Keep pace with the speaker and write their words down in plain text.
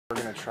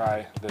gonna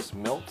try this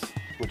Milt,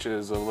 which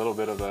is a little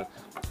bit of a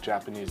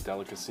Japanese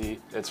delicacy.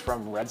 It's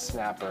from red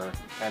snapper,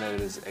 and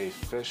it is a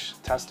fish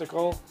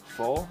testicle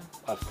full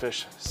of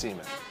fish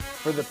semen.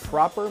 For the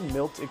proper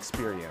Milt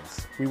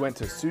experience, we went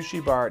to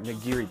sushi bar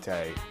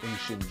Nagirite in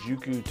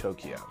Shinjuku,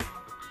 Tokyo.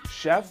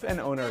 Chef and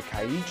owner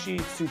Kaiichi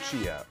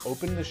Tsuchiya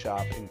opened the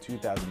shop in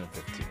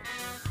 2015.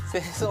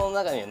 清掃の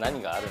中には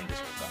何があるんでし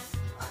ょ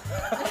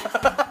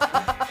う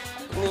か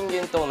人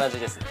間と同じ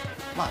ですね。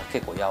まあ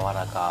結構柔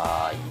ら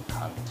かい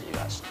感じ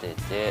がして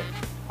て、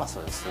まあ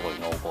それすごい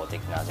濃厚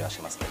的な味が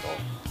しますけど、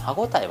歯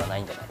ごたえはな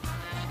いんじゃないですか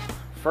ね。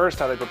First,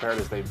 how they prepare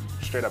it is they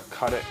straight up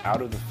cut it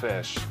out of the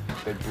fish.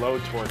 They blow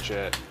torch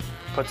it,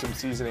 put some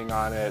seasoning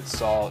on it,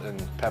 salt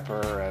and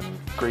pepper and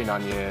green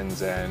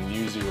onions and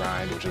yuzu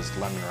rind, which is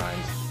lemon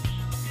rind.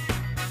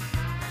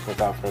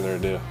 Without further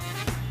ado.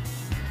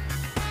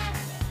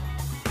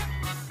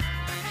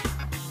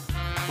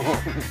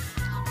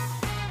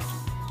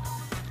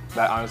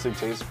 That honestly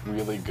tastes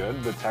really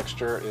good. The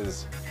texture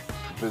is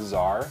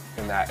bizarre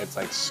in that it's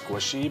like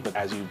squishy, but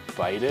as you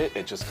bite it,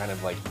 it just kind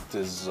of like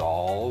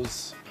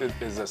dissolves. It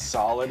is a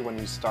solid when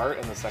you start,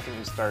 and the second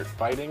you start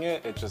biting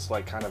it, it just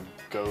like kind of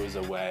goes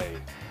away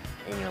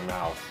in your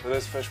mouth.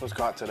 This fish was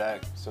caught today,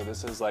 so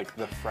this is like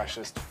the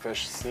freshest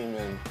fish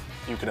semen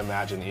you could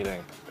imagine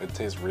eating. It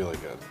tastes really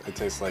good. It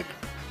tastes like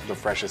the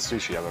freshest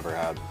sushi I've ever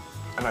had.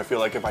 And I feel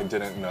like if I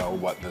didn't know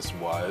what this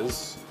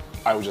was,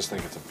 I would just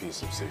think it's a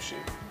piece of sushi,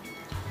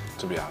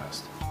 to be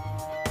honest.